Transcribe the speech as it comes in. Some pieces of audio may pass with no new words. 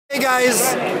Hey guys,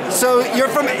 so you're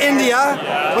from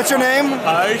India. What's your name?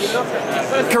 Harsh.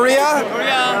 Korea?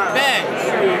 Korea,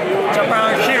 Ben.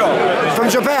 Japan, Hiro. From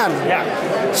Japan.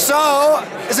 Yeah. So,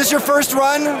 is this your first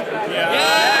run?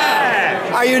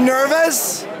 Yeah. Are you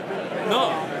nervous?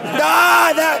 No.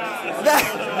 Ah,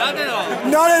 Not at all.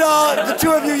 not at all. The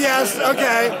two of you, yes.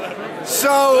 Okay.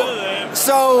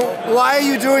 So why are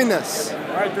you doing this?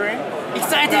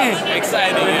 Exciting.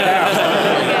 Exciting.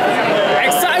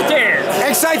 Excited!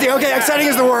 Exciting. Okay, exciting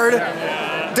is the word.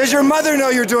 Does your mother know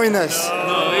you're doing this?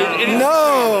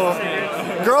 No.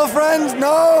 Girlfriend?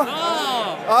 No.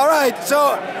 All right.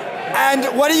 So, and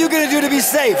what are you gonna do to be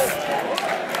safe?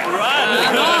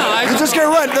 You're just gonna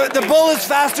run. The bull is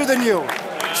faster than you.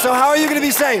 So how are you gonna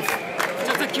be safe?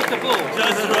 Just kick the ball.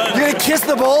 You're gonna kiss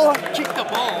the bull? Kick the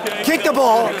ball. Kick the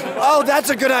ball. Oh, that's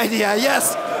a good idea.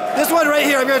 Yes. This one right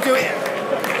here, I'm gonna do it.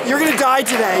 You're gonna die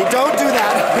today. Don't do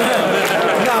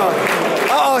that.